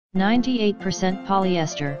98%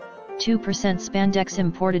 polyester, 2% spandex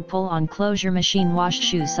imported pull-on closure machine wash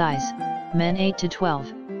shoe size, men 8 to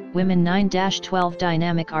 12, women 9-12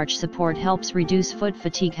 dynamic arch support helps reduce foot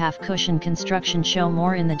fatigue half cushion construction show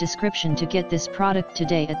more in the description to get this product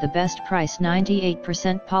today at the best price 98%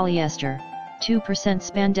 polyester, 2%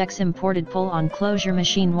 spandex imported pull-on closure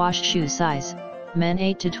machine wash shoe size, men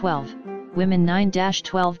 8 to 12. Women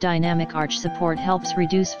 9-12 dynamic arch support helps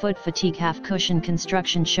reduce foot fatigue half cushion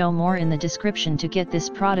construction show more in the description to get this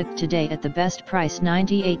product today at the best price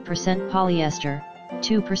 98% polyester,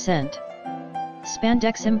 2%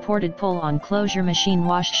 spandex imported pull-on closure machine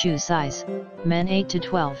wash shoe size, men 8 to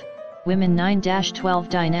 12, women 9-12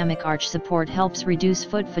 dynamic arch support helps reduce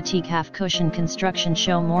foot fatigue half cushion construction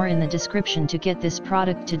show more in the description to get this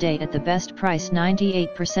product today at the best price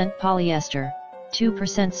 98% polyester, 2%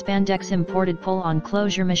 spandex imported pull-on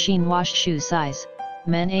closure machine wash shoe size,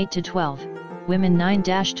 men 8 to 12, women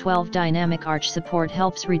 9-12 dynamic arch support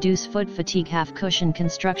helps reduce foot fatigue half cushion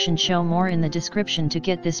construction show more in the description to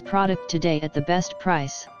get this product today at the best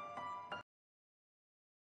price.